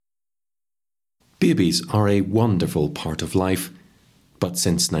Babies are a wonderful part of life, but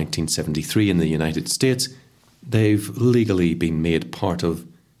since 1973 in the United States, they've legally been made part of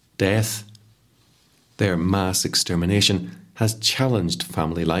death. Their mass extermination has challenged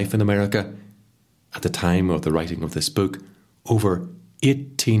family life in America. At the time of the writing of this book, over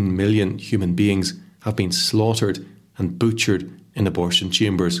 18 million human beings have been slaughtered and butchered in abortion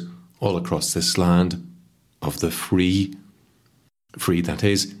chambers all across this land of the free. Free, that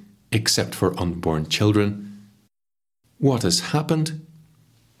is, except for unborn children. What has happened?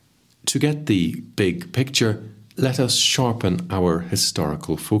 To get the big picture, let us sharpen our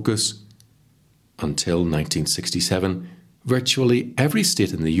historical focus. Until 1967, virtually every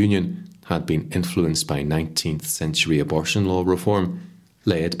state in the Union had been influenced by 19th century abortion law reform,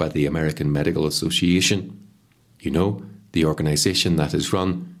 led by the American Medical Association. You know, the organisation that is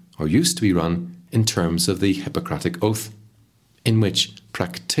run, or used to be run, in terms of the Hippocratic Oath, in which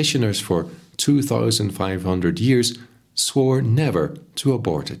practitioners for 2,500 years swore never to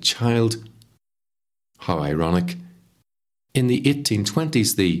abort a child. How ironic. In the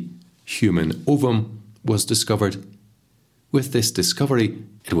 1820s, the human ovum was discovered. With this discovery,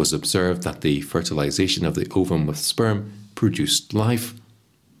 it was observed that the fertilization of the ovum with sperm produced life.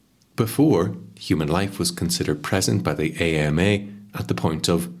 Before, human life was considered present by the AMA at the point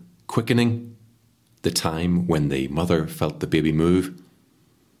of quickening, the time when the mother felt the baby move.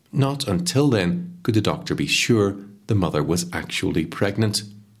 Not until then could the doctor be sure the mother was actually pregnant.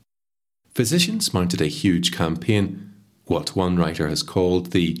 Physicians mounted a huge campaign, what one writer has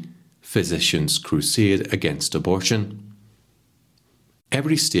called the Physicians' Crusade Against Abortion.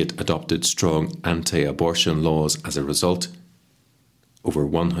 Every state adopted strong anti-abortion laws as a result. Over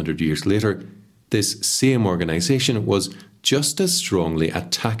 100 years later, this same organisation was just as strongly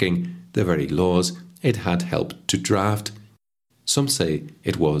attacking the very laws it had helped to draft. Some say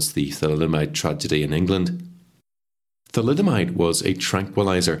it was the thalidomide tragedy in England. Thalidomide was a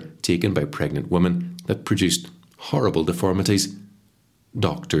tranquilizer taken by pregnant women that produced horrible deformities.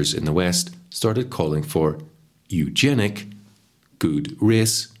 Doctors in the West started calling for eugenic, good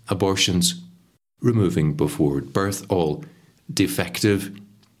race abortions, removing before birth all defective.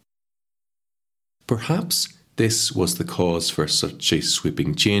 Perhaps this was the cause for such a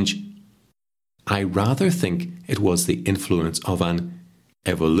sweeping change. I rather think it was the influence of an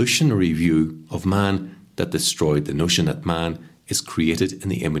evolutionary view of man that destroyed the notion that man is created in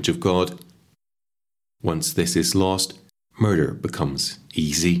the image of God. Once this is lost, murder becomes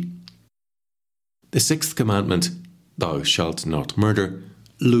easy. The sixth commandment, "Thou shalt not murder,"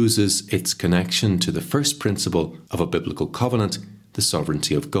 loses its connection to the first principle of a biblical covenant, the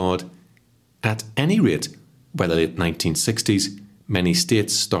sovereignty of God. At any rate, by the late 1960s, many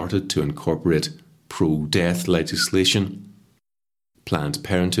states started to incorporate pro-death legislation. Planned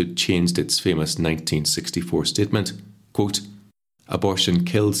Parenthood changed its famous 1964 statement, quote, "Abortion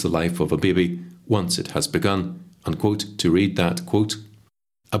kills the life of a baby once it has begun," unquote, to read that, quote,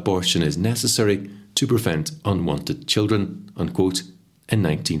 "Abortion is necessary to prevent unwanted children," unquote, in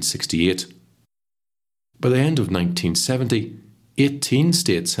 1968. By the end of 1970, 18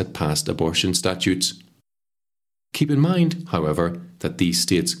 states had passed abortion statutes. Keep in mind, however, that these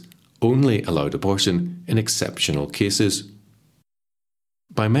states only allowed abortion in exceptional cases.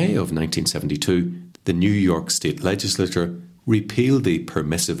 By May of 1972, the New York State Legislature repealed the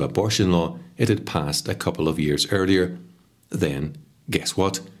permissive abortion law it had passed a couple of years earlier. Then, guess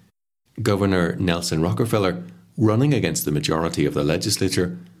what? Governor Nelson Rockefeller, running against the majority of the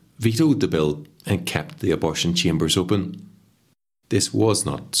legislature, vetoed the bill and kept the abortion chambers open. This was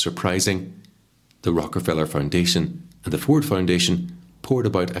not surprising. The Rockefeller Foundation and the Ford Foundation poured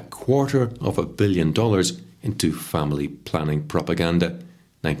about $250 million into family planning propaganda,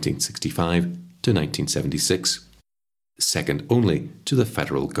 1965 to 1976, second only to the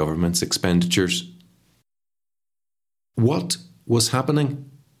federal government's expenditures. What was happening?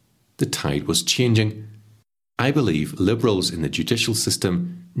 The tide was changing. I believe liberals in the judicial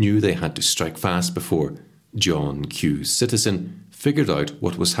system knew they had to strike fast before John Q. Citizen figured out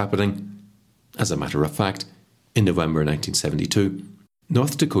what was happening. As a matter of fact, in November 1972,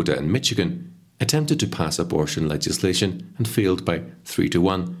 North Dakota and Michigan attempted to pass abortion legislation and failed by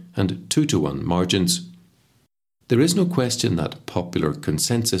 3-1 and 2-1 margins. There is no question that popular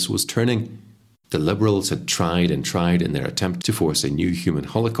consensus was turning. The Liberals had tried and tried in their attempt to force a new human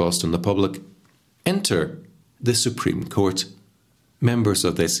holocaust on the public. Enter the Supreme Court. Members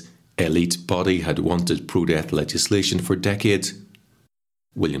of this elite body had wanted pro-death legislation for decades.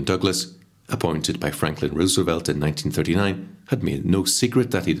 William Douglas, appointed by Franklin Roosevelt in 1939, had made no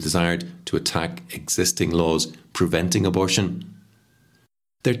secret that he desired to attack existing laws preventing abortion.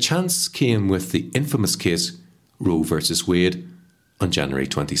 Their chance came with the infamous case Roe v. Wade on January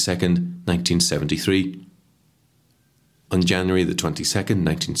 22nd, 1973. On January the 22nd,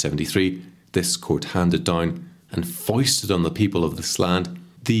 1973, this court handed down and foisted on the people of this land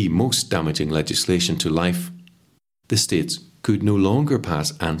the most damaging legislation to life. The states could no longer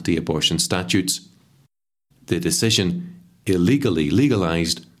pass anti-abortion statutes. The decision illegally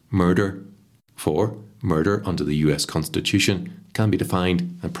legalised murder, for murder under the US Constitution can be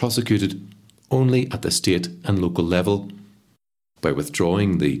defined and prosecuted only at the state and local level. By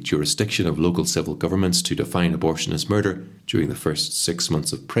withdrawing the jurisdiction of local civil governments to define abortion as murder during the first 6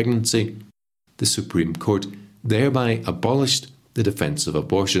 months of pregnancy, the Supreme Court thereby abolished the defence of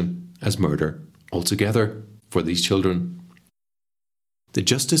abortion as murder altogether for these children. The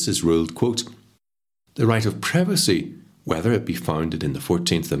justices ruled, quote, "The right of privacy, whether it be founded in the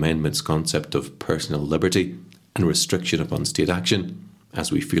 14th Amendment's concept of personal liberty and restriction upon state action,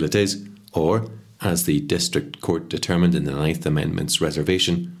 as we feel it is, or as the District Court determined in the 9th Amendment's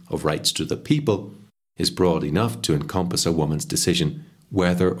reservation of rights to the people, is broad enough to encompass a woman's decision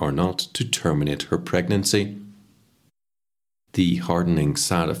whether or not to terminate her pregnancy." The hardening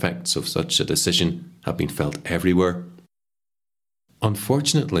sad effects of such a decision have been felt everywhere.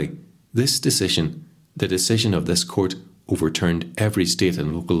 Unfortunately, this decision, the decision of this court, overturned every state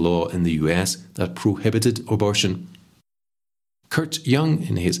and local law in the US that prohibited abortion. Kurt Young,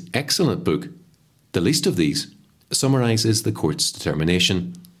 in his excellent book, The Least of These, summarises the court's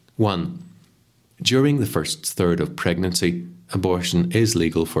determination. 1. During the first third of pregnancy, abortion is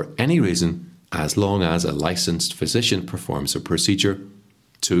legal for any reason as long as a licensed physician performs a procedure.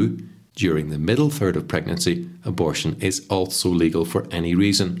 2. During the middle third of pregnancy, abortion is also legal for any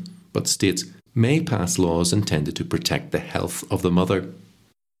reason, but states may pass laws intended to protect the health of the mother.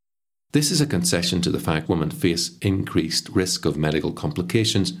 This is a concession to the fact women face increased risk of medical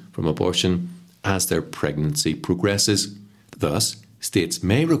complications from abortion as their pregnancy progresses. Thus, states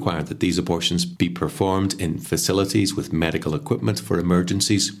may require that these abortions be performed in facilities with medical equipment for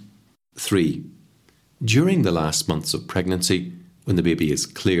emergencies. 3. During the last months of pregnancy, when the baby is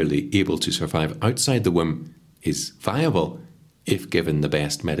clearly able to survive outside the womb, is viable, if given the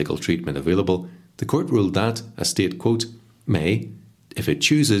best medical treatment available, the court ruled that a state, quote, may, if it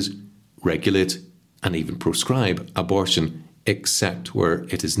chooses, regulate and even prescribe abortion except where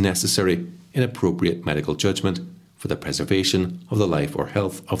it is necessary in appropriate medical judgment for the preservation of the life or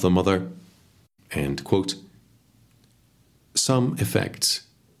health of the mother. End quote. Some effects.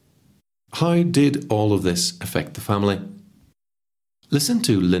 How did all of this affect the family? Listen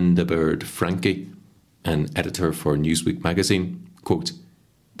to Linda Bird Franke, an editor for Newsweek magazine. Quote,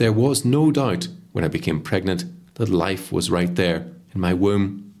 "There was no doubt when I became pregnant that life was right there in my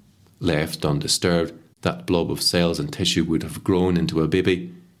womb. Left undisturbed, that blob of cells and tissue would have grown into a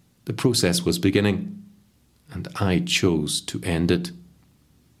baby. The process was beginning, and I chose to end it.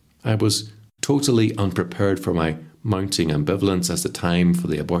 I was totally unprepared for my mounting ambivalence as the time for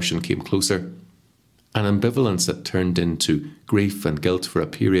the abortion came closer, an ambivalence that turned into grief and guilt for a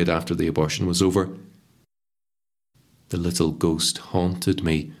period after the abortion was over. The little ghost haunted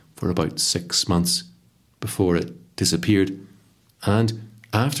me for about 6 months before it disappeared, and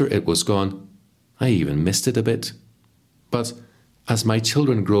after it was gone, I even missed it a bit. But as my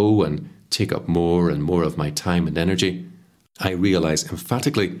children grow and take up more and more of my time and energy, I realise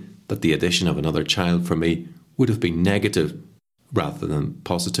emphatically that the addition of another child for me would have been negative rather than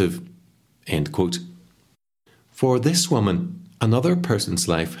positive." End quote. For this woman, another person's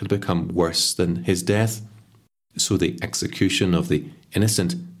life had become worse than his death, so the execution of the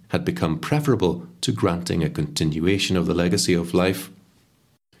innocent had become preferable to granting a continuation of the legacy of life.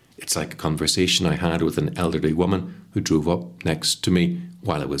 It's like a conversation I had with an elderly woman who drove up next to me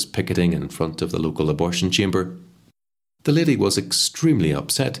while I was picketing in front of the local abortion chamber. The lady was extremely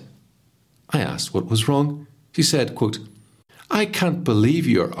upset. I asked what was wrong. She said, quote, "I can't believe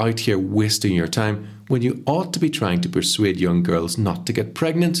you're out here wasting your time when you ought to be trying to persuade young girls not to get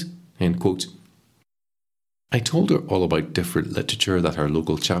pregnant." End quote. I told her all about different literature that our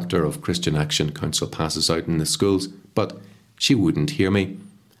local chapter of Christian Action Council passes out in the schools, but she wouldn't hear me.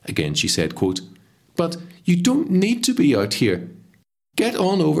 Again she said, quote, "But you don't need to be out here. Get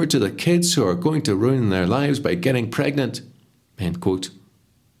on over to the kids who are going to ruin their lives by getting pregnant." End quote.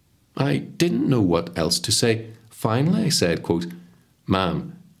 I didn't know what else to say. Finally I said, quote,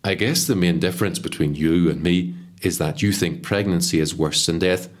 "Ma'am, I guess the main difference between you and me is that you think pregnancy is worse than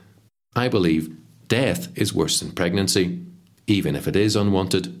death. I believe death is worse than pregnancy, even if it is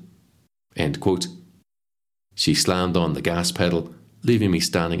unwanted." End quote. She slammed on the gas pedal, leaving me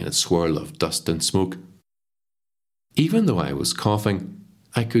standing in a swirl of dust and smoke. Even though I was coughing,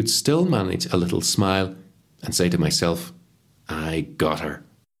 I could still manage a little smile and say to myself, I got her.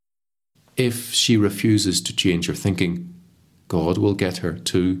 If she refuses to change her thinking, God will get her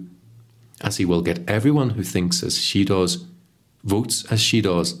too, as he will get everyone who thinks as she does, votes as she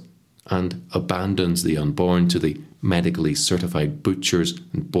does, and abandons the unborn to the medically certified butchers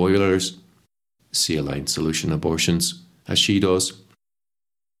and boilers, saline solution abortions, as she does.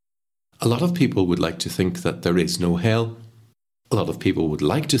 A lot of people would like to think that there is no hell. A lot of people would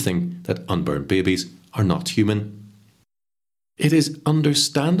like to think that unborn babies are not human. It is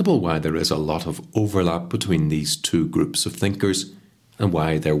understandable why there is a lot of overlap between these two groups of thinkers, and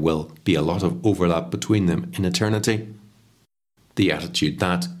why there will be a lot of overlap between them in eternity. The attitude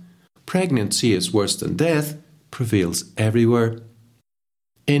that pregnancy is worse than death prevails everywhere.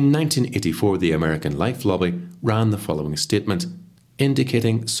 In 1984, the American Life Lobby ran the following statement,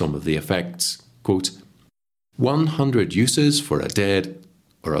 indicating some of the effects. Quote, 100 uses for a dead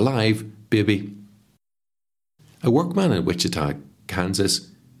or alive baby. A workman in Wichita, Kansas,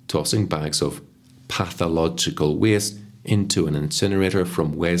 tossing bags of pathological waste into an incinerator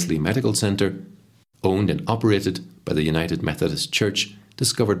from Wesley Medical Center, owned and operated by the United Methodist Church,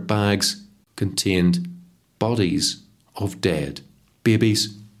 discovered bags contained bodies of dead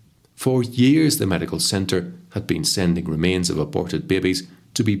babies. For years, the medical center had been sending remains of aborted babies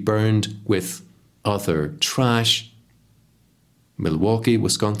to be burned with other trash. Milwaukee,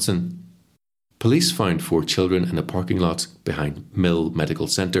 Wisconsin. Police found 4 children in a parking lot behind Mill Medical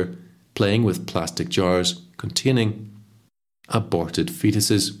Center playing with plastic jars containing aborted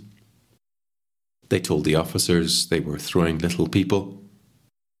fetuses. They told the officers they were throwing little people.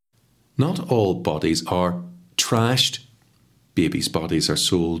 Not all bodies are trashed. Babies' bodies are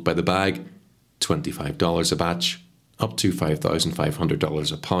sold by the bag, $25 a batch, up to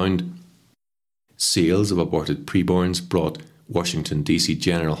 $5,500 a pound. Sales of aborted preborns brought Washington, D.C.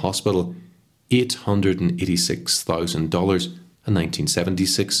 General Hospital $886,000 in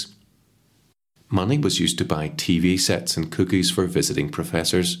 1976. Money was used to buy TV sets and cookies for visiting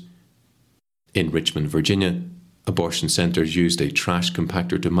professors. In Richmond, Virginia, abortion centers used a trash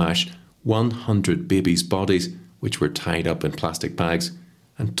compactor to mash 100 babies' bodies, which were tied up in plastic bags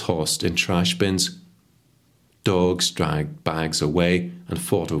and tossed in trash bins. Dogs dragged bags away and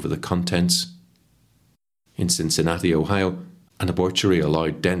fought over the contents. In Cincinnati, Ohio, an abortory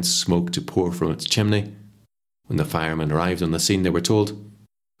allowed dense smoke to pour from its chimney. When the firemen arrived on the scene, they were told,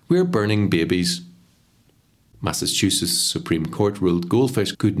 "We're burning babies." Massachusetts Supreme Court ruled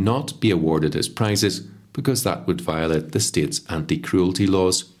goldfish could not be awarded as prizes because that would violate the state's anti-cruelty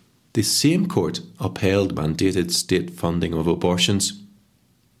laws. The same court upheld mandated state funding of abortions.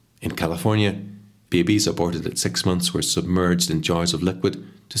 In California, babies aborted at 6 months were submerged in jars of liquid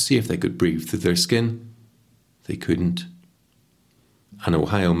to see if they could breathe through their skin. They couldn't. An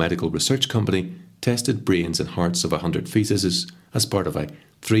Ohio medical research company tested brains and hearts of 100 fetuses as part of a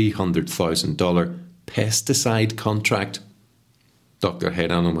 $300,000 pesticide contract. Dr.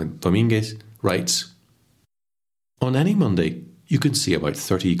 Geronimo Dominguez writes, on any Monday, you can see about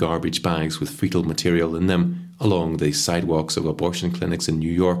 30 garbage bags with fetal material in them along the sidewalks of abortion clinics in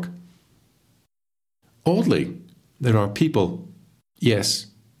New York. Oddly, there are people, yes,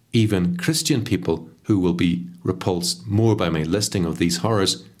 even Christian people, who will be repulsed more by my listing of these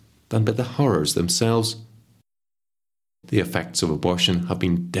horrors than by the horrors themselves. The effects of abortion have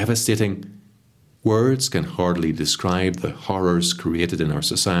been devastating. Words can hardly describe the horrors created in our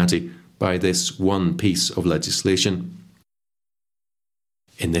society by this one piece of legislation.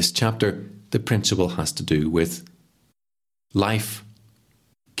 In this chapter, the principle has to do with life.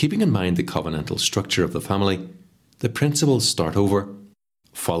 Keeping in mind the covenantal structure of the family, the principles start over,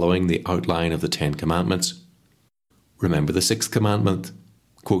 following the outline of the 10 Commandments. Remember the 6th commandment,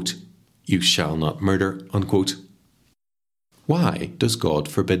 quote, "You shall not murder," unquote. Why does God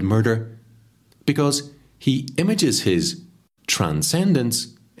forbid murder? Because he images his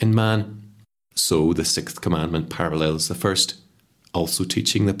transcendence in man. So the 6th commandment parallels the 1st, also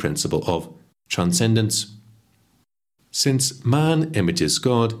teaching the principle of transcendence. Since man images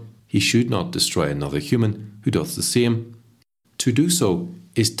God, he should not destroy another human who does the same. To do so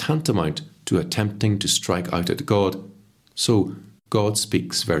is tantamount to attempting to strike out at God. So God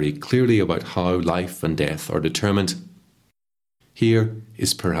speaks very clearly about how life and death are determined. Here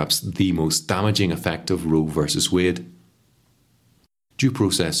is perhaps the most damaging effect of Roe versus Wade. Due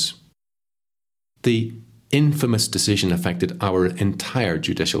process. The infamous decision affected our entire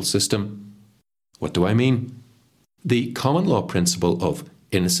judicial system. What do I mean? The common law principle of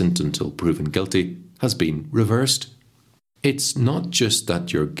innocent until proven guilty has been reversed. It's not just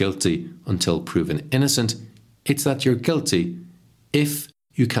that you're guilty until proven innocent, it's that you're guilty if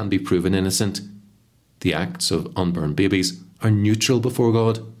you can be proven innocent. The acts of unborn babies are neutral before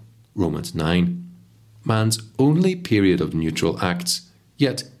God. Romans 9. Man's only period of neutral acts,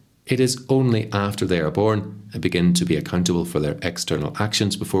 yet it is only after they are born and begin to be accountable for their external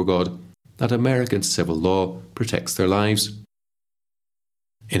actions before God that American civil law protects their lives.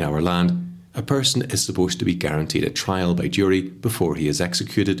 In our land, a person is supposed to be guaranteed a trial by jury before he is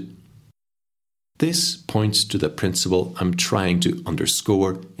executed. This points to the principle I'm trying to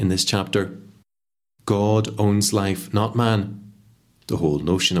underscore in this chapter. God owns life, not man. The whole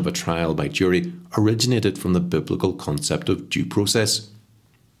notion of a trial by jury originated from the biblical concept of due process.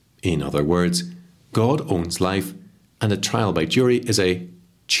 In other words, God owns life, and a trial by jury is a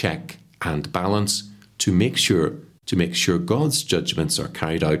check and balance to make sure God's judgments are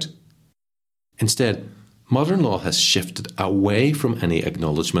carried out. Instead, modern law has shifted away from any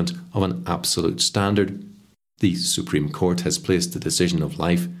acknowledgement of an absolute standard. The Supreme Court has placed the decision of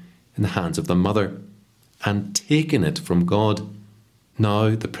life in the hands of the mother and taken it from God. Now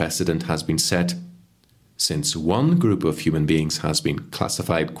the precedent has been set. Since one group of human beings has been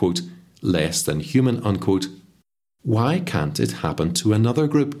classified, quote, less than human, unquote, why can't it happen to another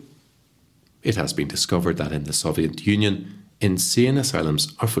group? It has been discovered that in the Soviet Union, insane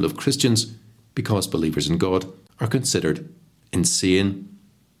asylums are full of Christians because believers in God are considered insane.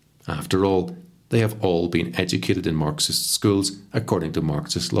 After all, they have all been educated in Marxist schools according to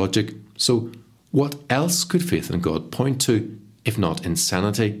Marxist logic. So what else could faith in God point to, if not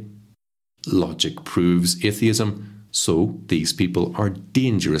insanity? Logic proves atheism, so these people are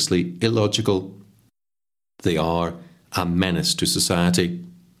dangerously illogical. They are a menace to society.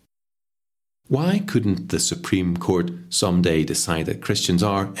 Why couldn't the Supreme Court someday decide that Christians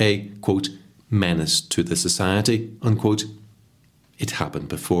are a, quote, menace to the society, unquote? It happened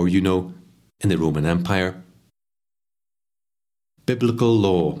before, you know, in the Roman Empire. Biblical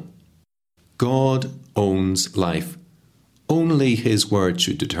law. God owns life. Only his word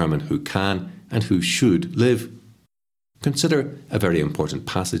should determine who can and who should live. Consider a very important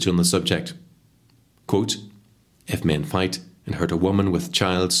passage on the subject. Quote, if men fight and hurt a woman with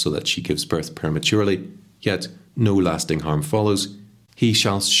child so that she gives birth prematurely, yet no lasting harm follows, he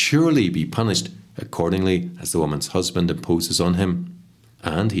shall surely be punished accordingly as the woman's husband imposes on him,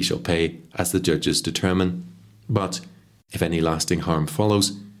 and he shall pay as the judges determine. But if any lasting harm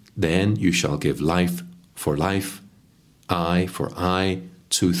follows, then you shall give life for life, eye for eye,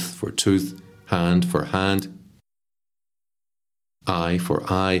 tooth for tooth, hand for hand. Eye for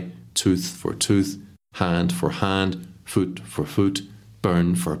eye, tooth for tooth, hand for hand, foot for foot,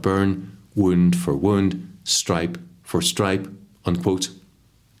 burn for burn, wound for wound, stripe for stripe, unquote.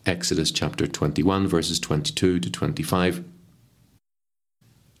 Exodus chapter 21, verses 22 to 25.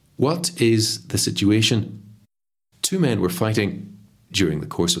 What is the situation? Two men were fighting. During the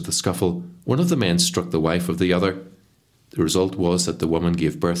course of the scuffle, one of the men struck the wife of the other. The result was that the woman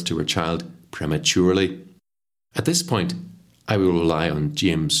gave birth to her child prematurely. At this point, I will rely on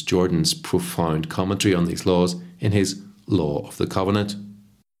James Jordan's profound commentary on these laws in his Law of the Covenant.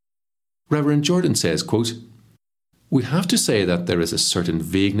 Reverend Jordan says, quote, we have to say that there is a certain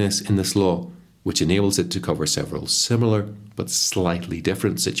vagueness in this law which enables it to cover several similar but slightly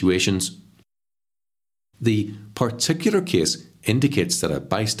different situations. The particular case indicates that a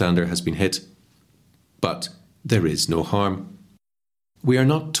bystander has been hit, but there is no harm. We are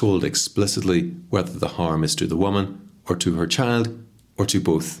not told explicitly whether the harm is to the woman or to her child or to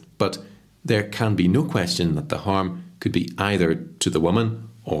both, but there can be no question that the harm could be either to the woman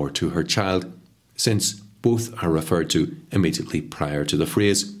or to her child, since both are referred to immediately prior to the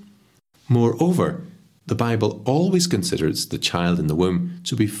phrase. Moreover, the Bible always considers the child in the womb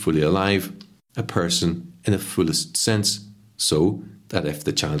to be fully alive, a person in the fullest sense, so that if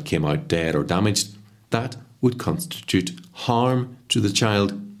the child came out dead or damaged, that would constitute harm to the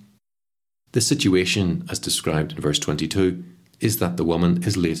child. The situation, as described in verse 22, is that the woman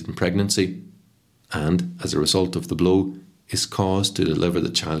is late in pregnancy, and as a result of the blow, is caused to deliver the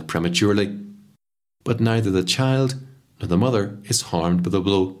child prematurely. But neither the child nor the mother is harmed by the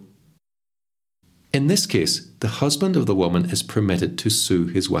blow. In this case, the husband of the woman is permitted to sue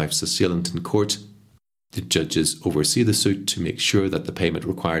his wife's assailant in court. The judges oversee the suit to make sure that the payment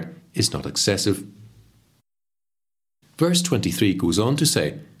required is not excessive. Verse 23 goes on to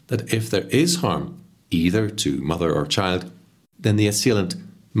say that if there is harm, either to mother or child, then the assailant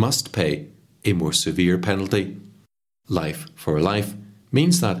must pay a more severe penalty. Life for life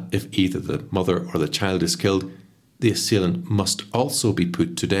means that if either the mother or the child is killed, the assailant must also be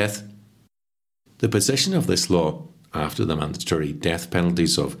put to death. The position of this law, after the mandatory death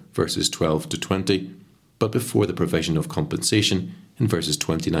penalties of verses 12 to 20, but before the provision of compensation in verses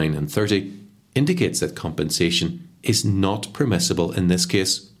 29 and 30 indicates that compensation is not permissible in this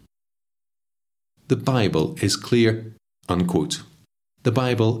case. The Bible is clear, unquote. The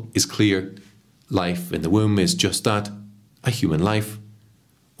Bible is clear. Life in the womb is just that, a human life.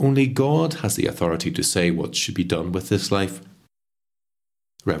 Only God has the authority to say what should be done with this life.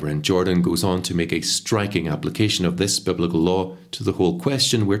 Reverend Jordan goes on to make a striking application of this biblical law to the whole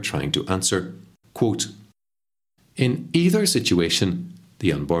question we're trying to answer. Quote, in either situation,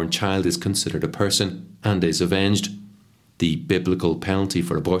 the unborn child is considered a person and is avenged. The biblical penalty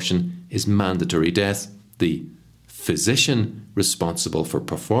for abortion is mandatory death. The physician responsible for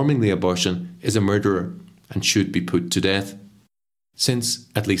performing the abortion is a murderer and should be put to death. Since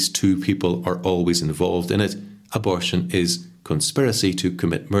at least two people are always involved in it, abortion is conspiracy to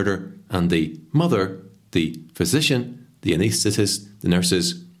commit murder, and the mother, the physician, the anaesthetist, the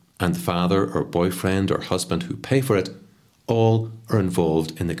nurses, and the father or boyfriend or husband who pay for it, all are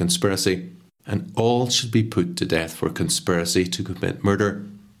involved in the conspiracy, and all should be put to death for conspiracy to commit murder.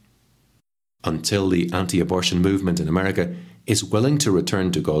 Until the anti-abortion movement in America is willing to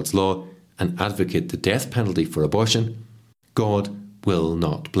return to God's law and advocate the death penalty for abortion, God will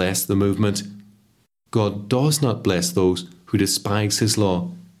not bless the movement. God does not bless those who despise his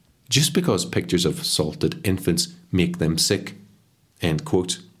law just because pictures of assaulted infants make them sick. End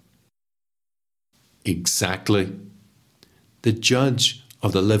quote. Exactly. The judge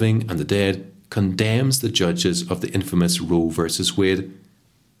of the living and the dead condemns the judges of the infamous Roe versus Wade.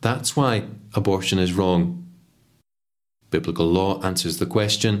 That's why abortion is wrong. Biblical law answers the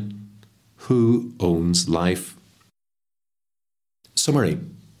question, who owns life? Summary.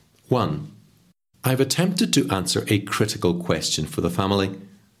 1. I've attempted to answer a critical question for the family.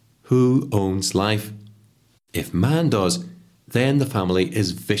 Who owns life? If man does, then the family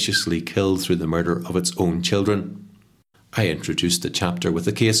is viciously killed through the murder of its own children. I introduced a chapter with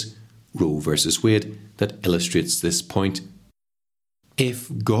a case, Roe versus Wade, that illustrates this point.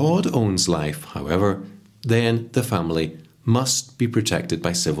 If God owns life, however, then the family must be protected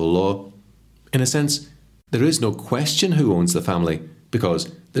by civil law. In a sense, there is no question who owns the family,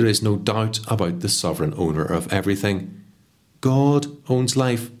 because there is no doubt about the sovereign owner of everything. God owns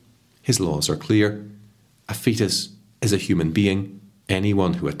life. His laws are clear. A fetus is a human being.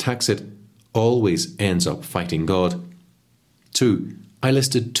 Anyone who attacks it always ends up fighting God. 2. I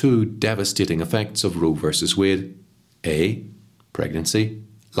listed two devastating effects of Roe versus Wade. A. Pregnancy,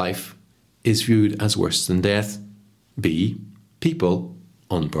 life, is viewed as worse than death. B. People,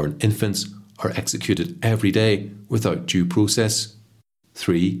 unborn infants, are executed every day without due process.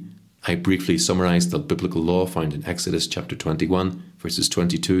 3. I briefly summarised the biblical law found in Exodus chapter 21, verses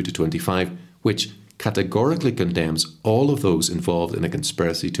 22 to 25, which categorically condemns all of those involved in a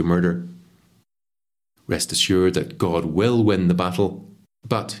conspiracy to murder. Rest assured that God will win the battle,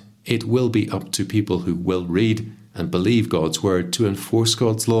 but it will be up to people who will read and believe God's word to enforce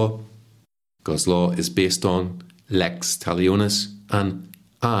God's law. God's law is based on lex talionis, an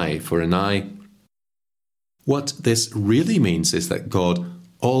eye for an eye. What this really means is that God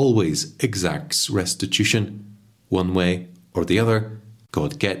always exacts restitution. One way or the other,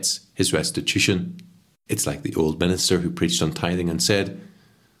 God gets his restitution. It's like the old minister who preached on tithing and said,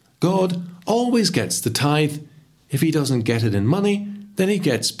 God always gets the tithe. If he doesn't get it in money, then he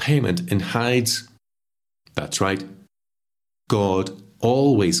gets payment in hides. That's right. God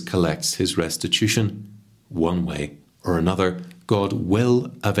always collects his restitution. One way or another, God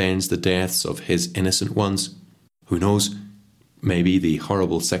will avenge the deaths of his innocent ones. Who knows? Maybe the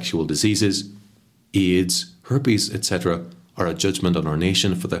horrible sexual diseases, AIDS, herpes, etc. are a judgment on our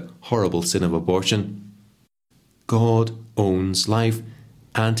nation for the horrible sin of abortion. God owns life,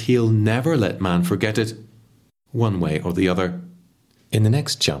 and he'll never let man forget it, one way or the other. In the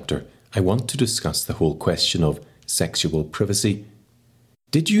next chapter, I want to discuss the whole question of sexual privacy.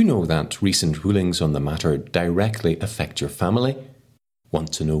 Did you know that recent rulings on the matter directly affect your family?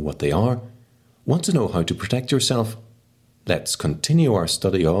 Want to know what they are? Want to know how to protect yourself? Let's continue our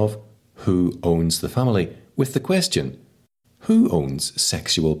study of Who Owns the Family with the question, who owns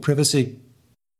sexual privacy?